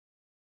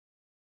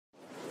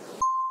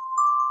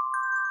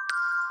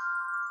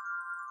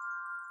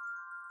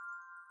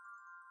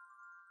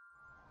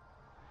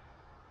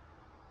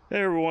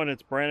Hey everyone,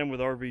 it's Brandon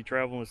with RV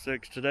Traveling with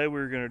Six. Today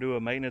we're going to do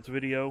a maintenance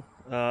video.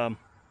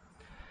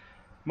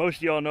 Most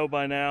of y'all know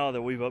by now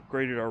that we've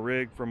upgraded our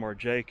rig from our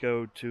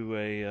Jayco to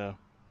a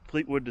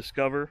Fleetwood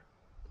Discover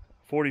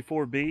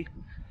 44B.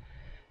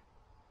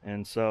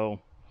 And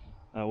so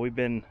we've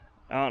been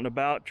out and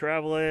about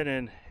traveling,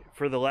 and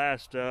for the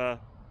last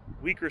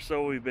week or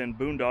so we've been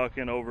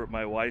boondocking over at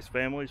my wife's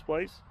family's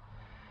place.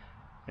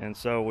 And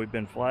so we've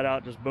been flat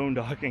out just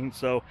boondocking.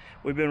 So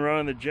we've been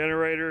running the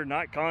generator,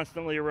 not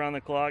constantly around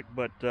the clock,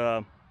 but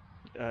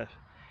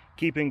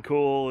keeping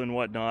cool and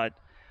whatnot,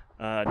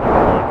 doing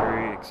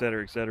laundry,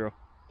 etc., etc.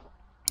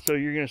 So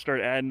you're going to start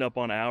adding up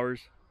on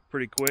hours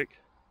pretty quick.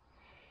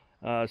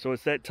 So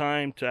it's that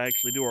time to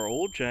actually do our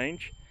oil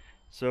change.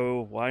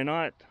 So why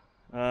not?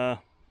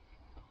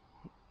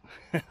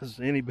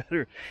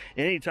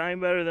 Any time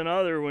better than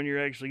other when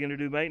you're actually going to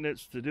do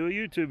maintenance to do a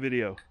YouTube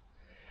video.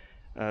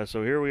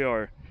 So here we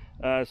are.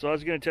 So I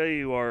was going to tell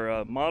you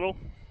our model.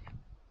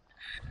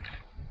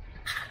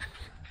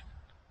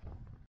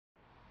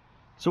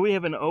 So we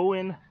have an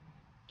Onan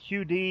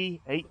QD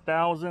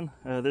 8000.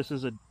 This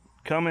is a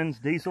Cummins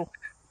diesel.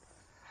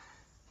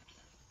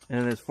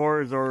 And as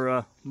far as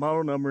our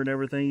model number and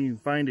everything, you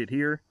can find it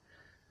here.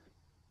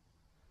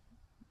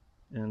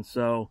 And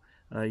so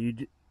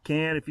you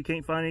can, if you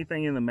can't find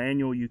anything in the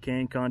manual, you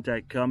can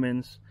contact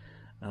Cummins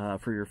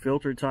for your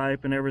filter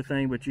type and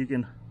everything. But you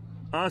can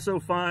also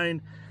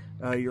find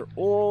your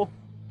oil,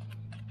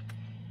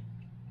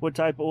 what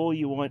type of oil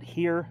you want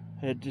here.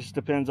 It just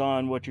depends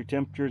on what your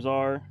temperatures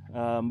are.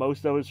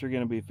 Most of us are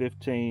going to be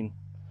 15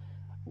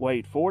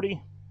 weight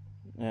 40,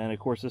 and of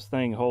course this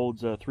thing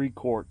holds 3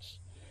 quarts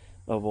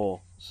of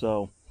oil.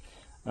 So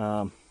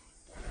the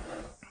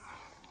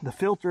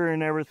filter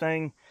and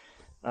everything,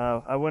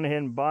 I went ahead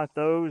and bought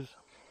those.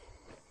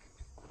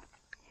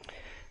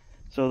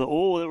 So the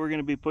oil that we're going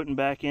to be putting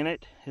back in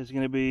it is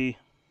going to be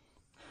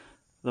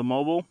the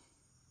Mobile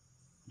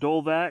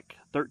Dolvac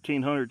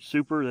 1300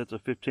 Super. That's a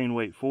 15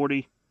 weight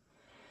 40.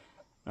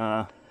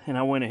 And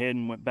I went ahead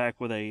and went back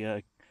with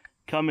a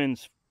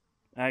Cummins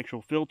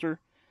actual filter,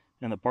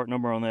 and the part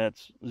number on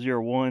that's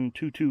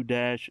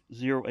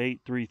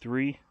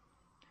 0122-0833.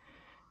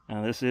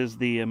 This is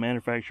the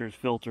manufacturer's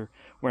filter.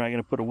 We're not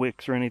going to put a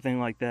wicks or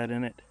anything like that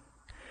in it.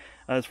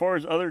 As far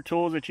as other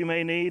tools that you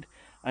may need,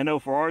 I know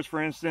for ours,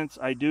 for instance,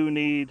 I do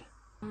need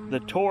the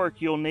torque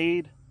you'll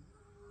need.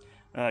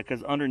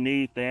 Because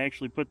underneath they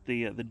actually put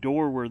the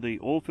door where the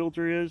oil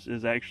filter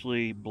is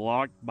actually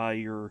blocked by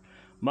your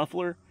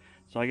muffler,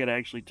 so I got to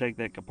actually take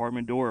that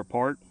compartment door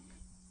apart.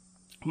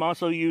 I'm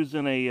also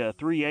using a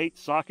 3/8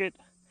 socket.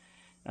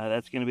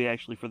 That's going to be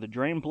actually for the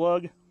drain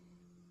plug.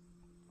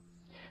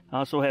 I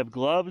also have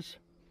gloves,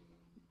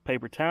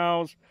 paper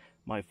towels,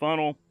 my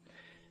funnel,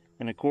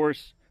 and of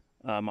course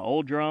my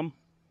oil drum.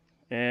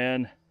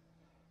 And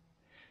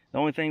the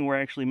only thing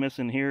we're actually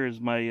missing here is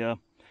my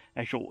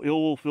actual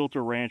oil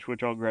filter wrench,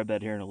 which I'll grab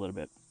that here in a little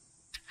bit.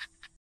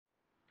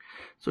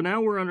 So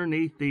now we're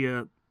underneath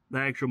the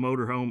actual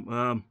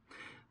motorhome.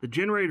 The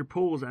generator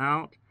pulls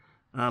out,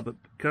 but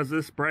because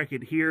this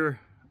bracket here,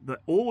 the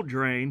oil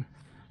drain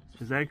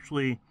is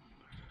actually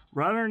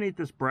right underneath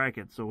this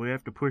bracket, so we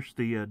have to push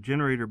the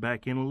generator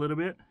back in a little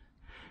bit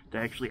to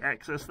actually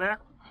access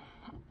that.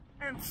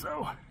 And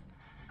so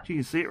you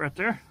can see it right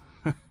there.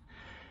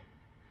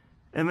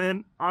 And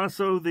then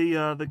also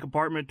the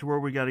compartment to where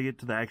we got to get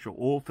to the actual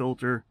oil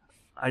filter.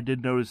 I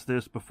did notice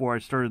this before I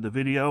started the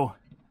video,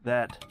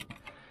 that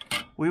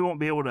we won't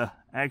be able to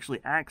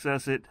actually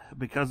access it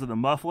because of the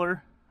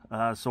muffler.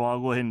 So I'll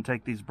go ahead and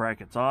take these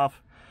brackets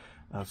off,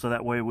 so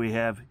that way we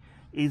have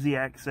easy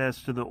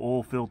access to the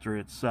oil filter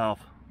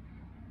itself.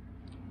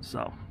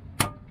 So,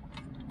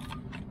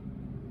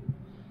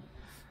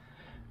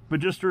 but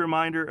just a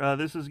reminder,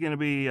 this is going to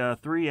be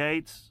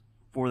 3/8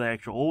 for the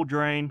actual oil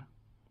drain.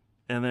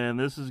 And then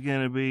this is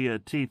going to be a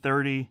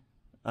T30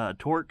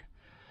 torque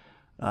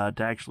to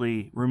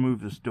actually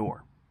remove this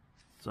door.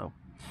 So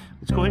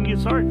let's go ahead and get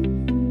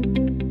started.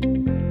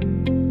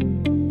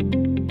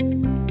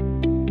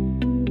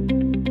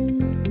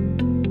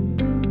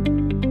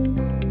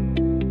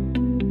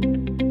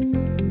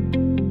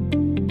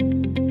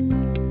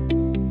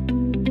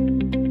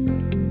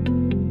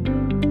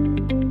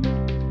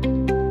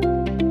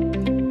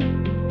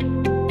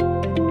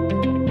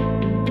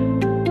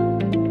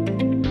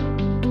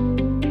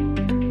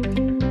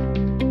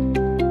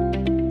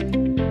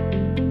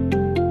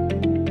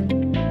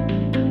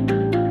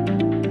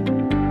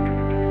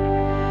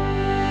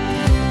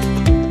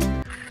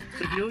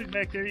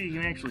 Back there you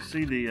can actually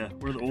see the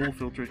where the oil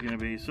filter is going to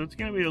be, so it's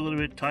going to be a little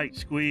bit tight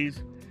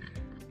squeeze.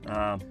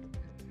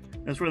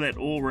 That's where that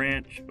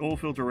oil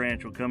filter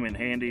wrench will come in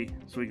handy,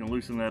 so we can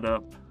loosen that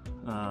up.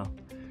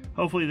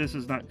 Hopefully this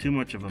is not too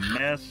much of a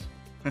mess.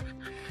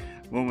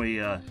 When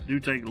we do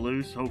take it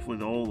loose, hopefully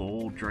the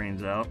oil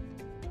drains out.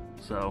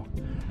 So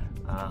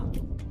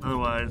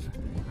otherwise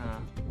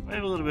we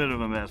have a little bit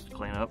of a mess to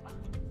clean up.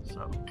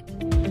 So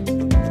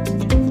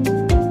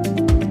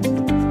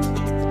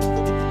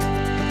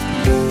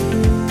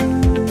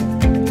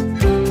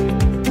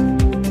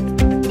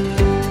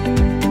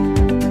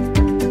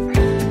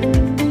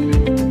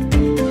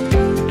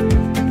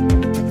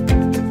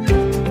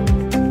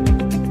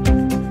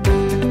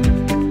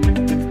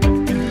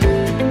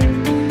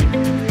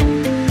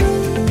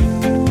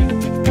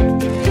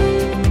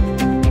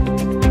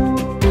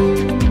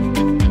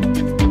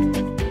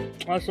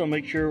also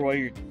make sure while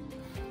you're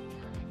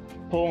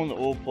pulling the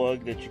oil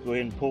plug that you go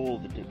ahead and pull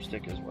the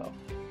dipstick as well.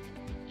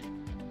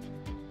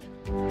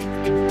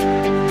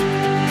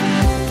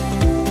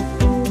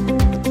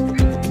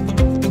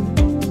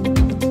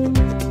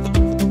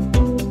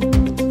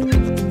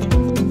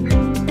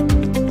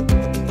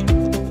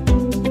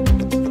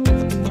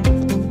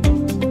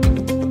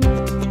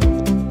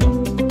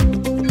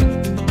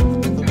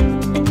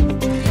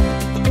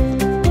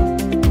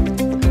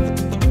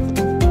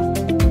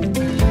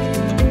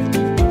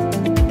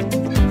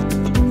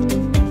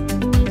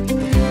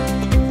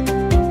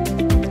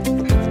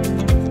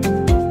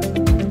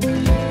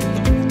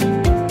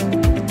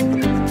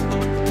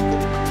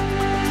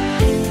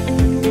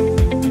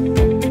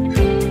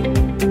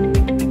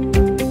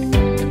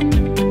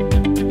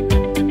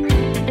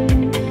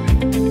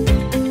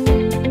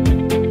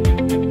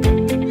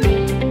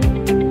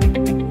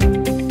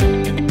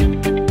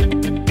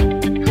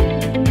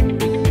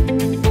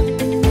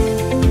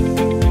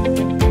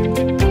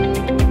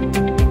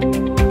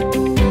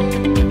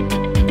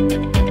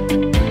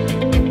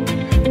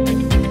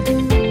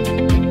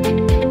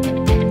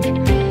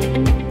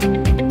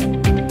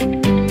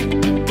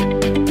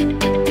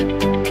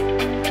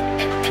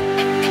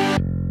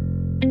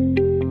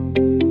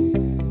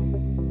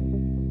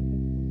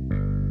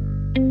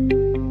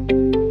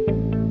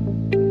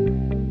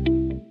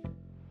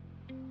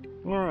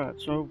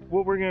 So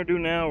what we're going to do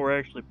now, we're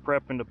actually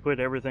prepping to put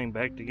everything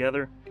back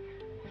together.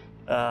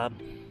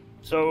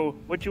 So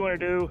what you want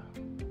to do,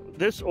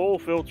 this oil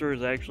filter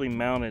is actually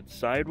mounted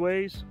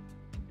sideways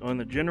on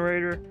the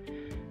generator,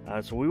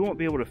 so we won't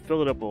be able to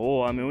fill it up with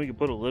oil. I mean, we can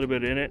put a little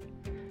bit in it,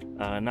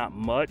 not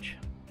much.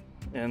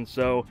 And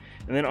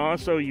then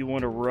also you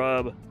want to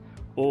rub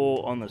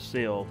oil on the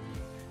seal,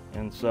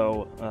 and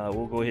so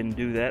we'll go ahead and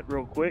do that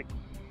real quick.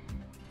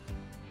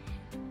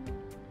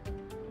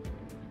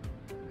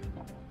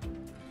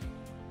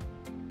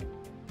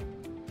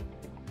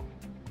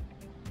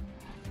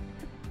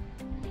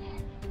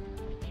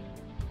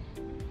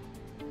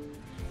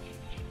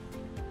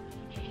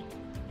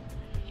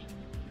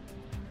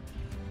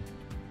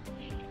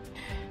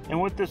 And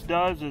what this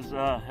does is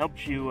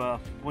helps you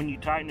when you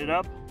tighten it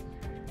up.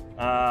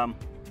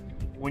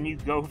 When you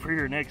go for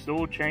your next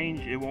oil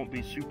change, it won't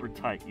be super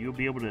tight. You'll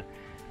be able to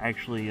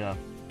actually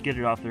get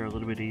it off there a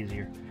little bit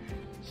easier.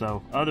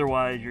 So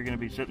otherwise, you're going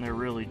to be sitting there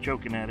really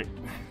choking at it.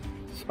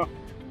 So.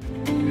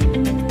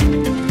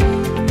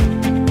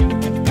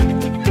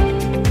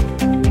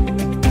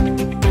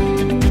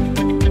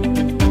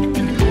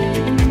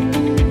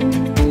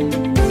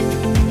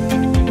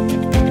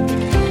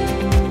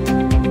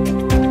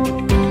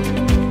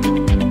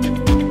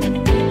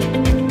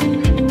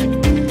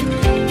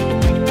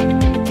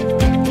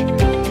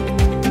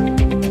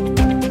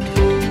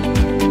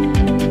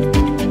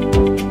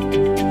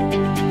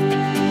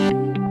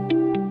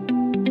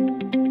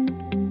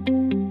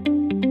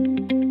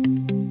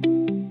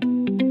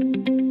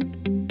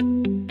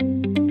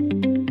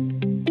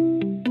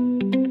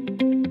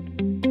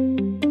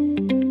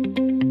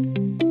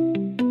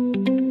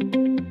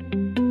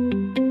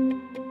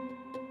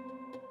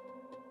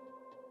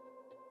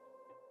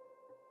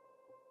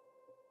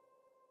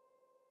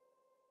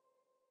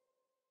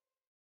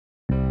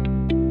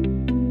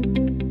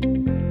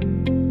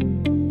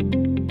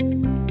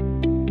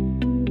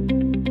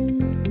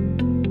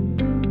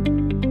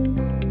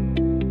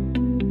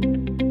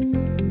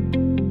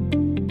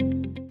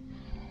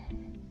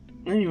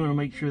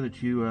 Make sure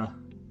that you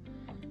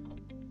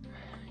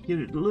get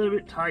it a little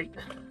bit tight.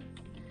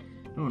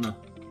 I want to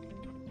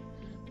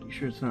make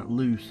sure it's not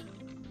loose.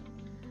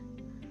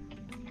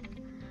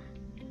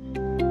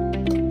 And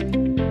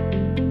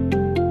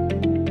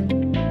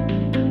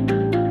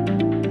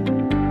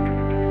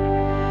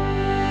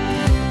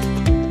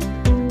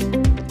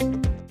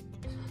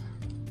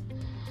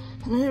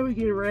then we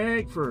get a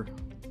rag for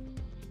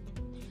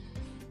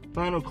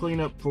final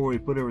cleanup before we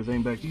put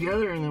everything back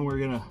together, and then we're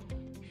gonna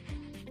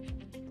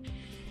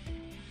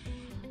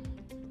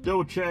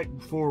double check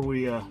before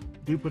we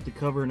do put the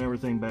cover and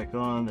everything back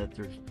on that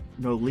there's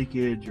no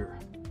leakage or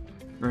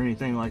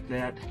anything like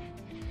that,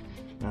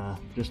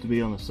 just to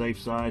be on the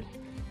safe side.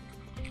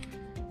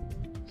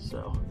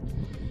 So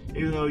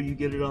even though you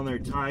get it on there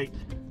tight,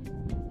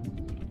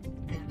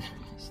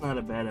 it's not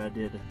a bad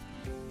idea to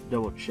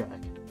double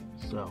check,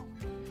 so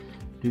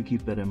do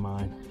keep that in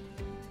mind.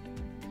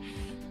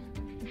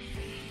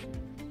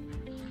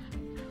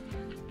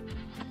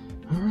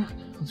 All right,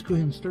 let's go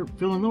ahead and start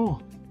filling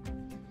oil.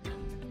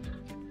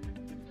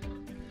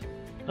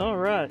 All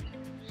right,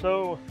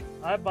 so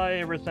I buy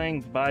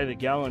everything by the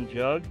gallon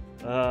jug.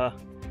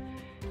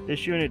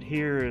 This unit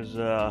here is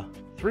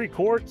 3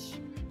 quarts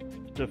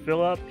to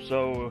fill up.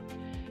 So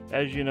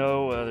as you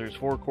know, there's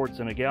 4 quarts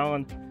in a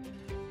gallon.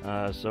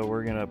 So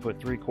we're gonna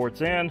put 3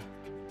 quarts in,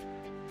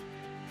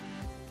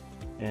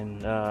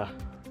 and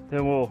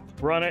then we'll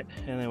run it,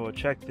 and then we'll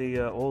check the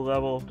oil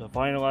level to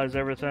finalize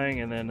everything,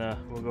 and then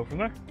we'll go from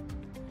there.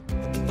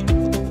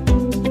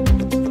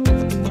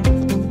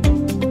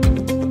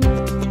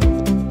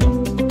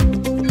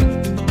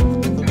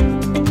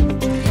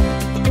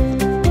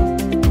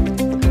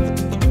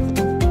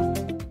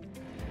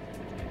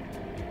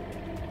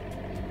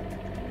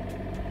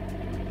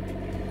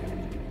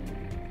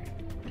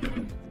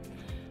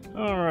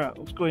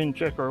 go ahead and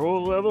check our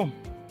oil level.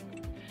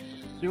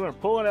 So you want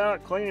to pull it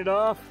out, clean it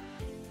off,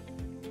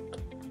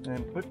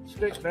 and put the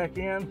stick back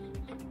in.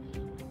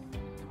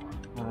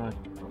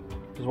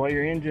 Because while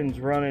your engine's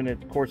running,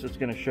 of course it's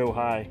going to show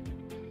high.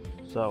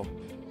 So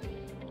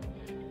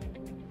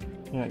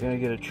you're not going to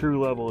get a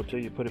true level until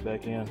you put it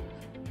back in.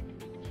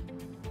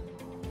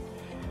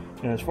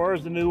 And as far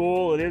as the new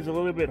oil, it is a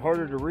little bit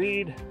harder to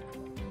read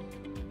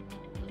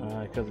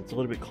because it's a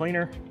little bit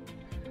cleaner.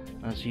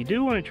 So you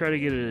do want to try to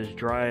get it as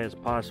dry as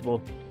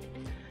possible.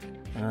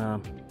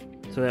 So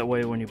that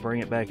way when you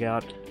bring it back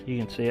out, you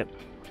can see it.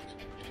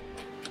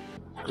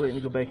 Go ahead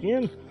and go back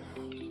in.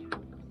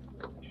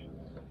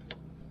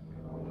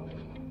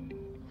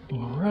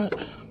 All right.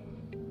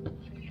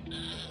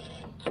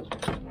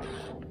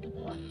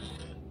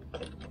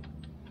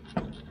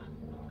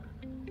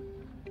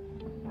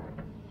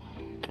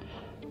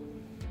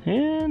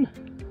 And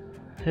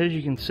as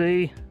you can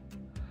see,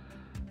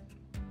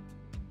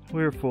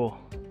 we're full.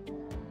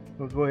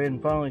 We'll go ahead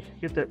and finally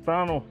get that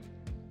final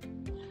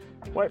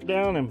wipe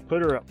down and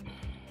put her up.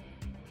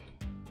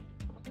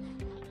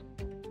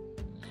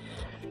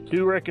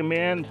 Do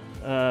recommend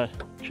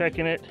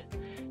checking it.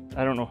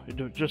 I don't know,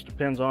 it just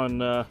depends on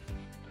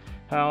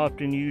how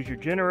often you use your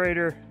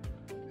generator.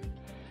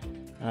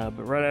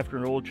 But right after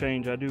an oil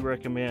change, I do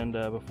recommend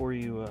before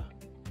you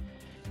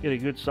get a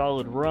good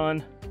solid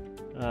run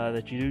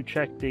that you do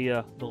check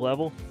the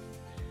level,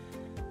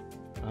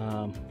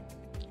 and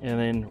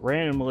then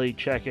randomly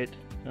check it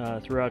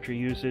throughout your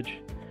usage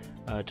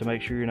to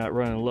make sure you're not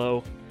running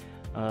low.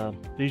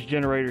 These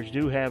generators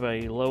do have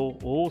a low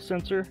oil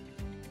sensor,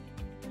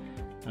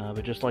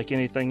 but just like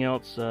anything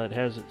else, it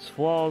has its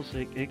flaws.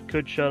 It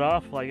could shut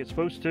off like it's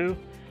supposed to,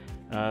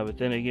 but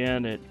then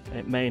again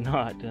it may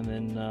not, and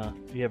then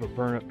you have a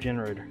burn up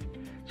generator.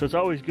 So it's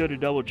always good to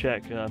double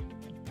check.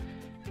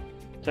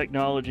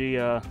 Technology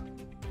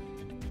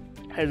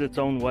has its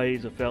own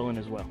ways of failing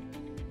as well.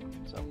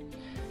 So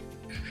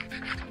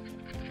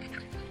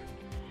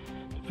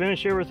to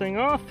finish everything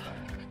off,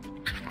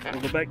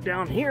 we'll go back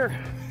down here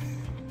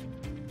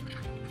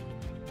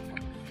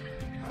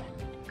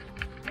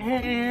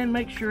and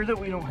make sure that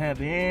we don't have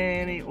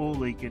any oil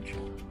leakage.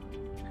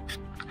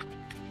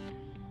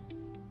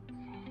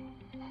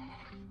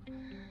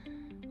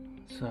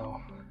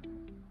 So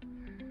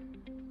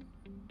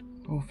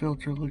oil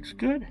filter looks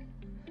good.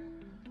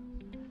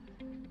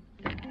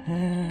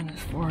 And as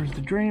far as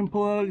the drain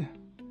plug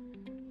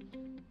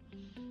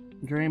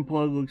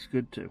looks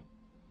good too.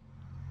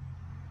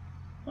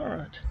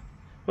 Alright.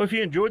 Well, if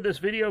you enjoyed this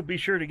video, be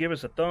sure to give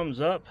us a thumbs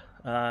up.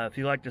 If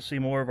you'd like to see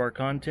more of our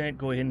content,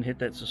 go ahead and hit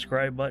that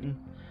subscribe button.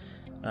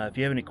 If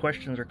you have any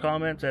questions or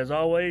comments, as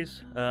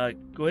always, go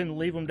ahead and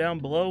leave them down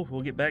below.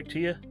 We'll get back to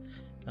you.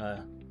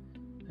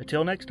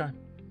 Until next time.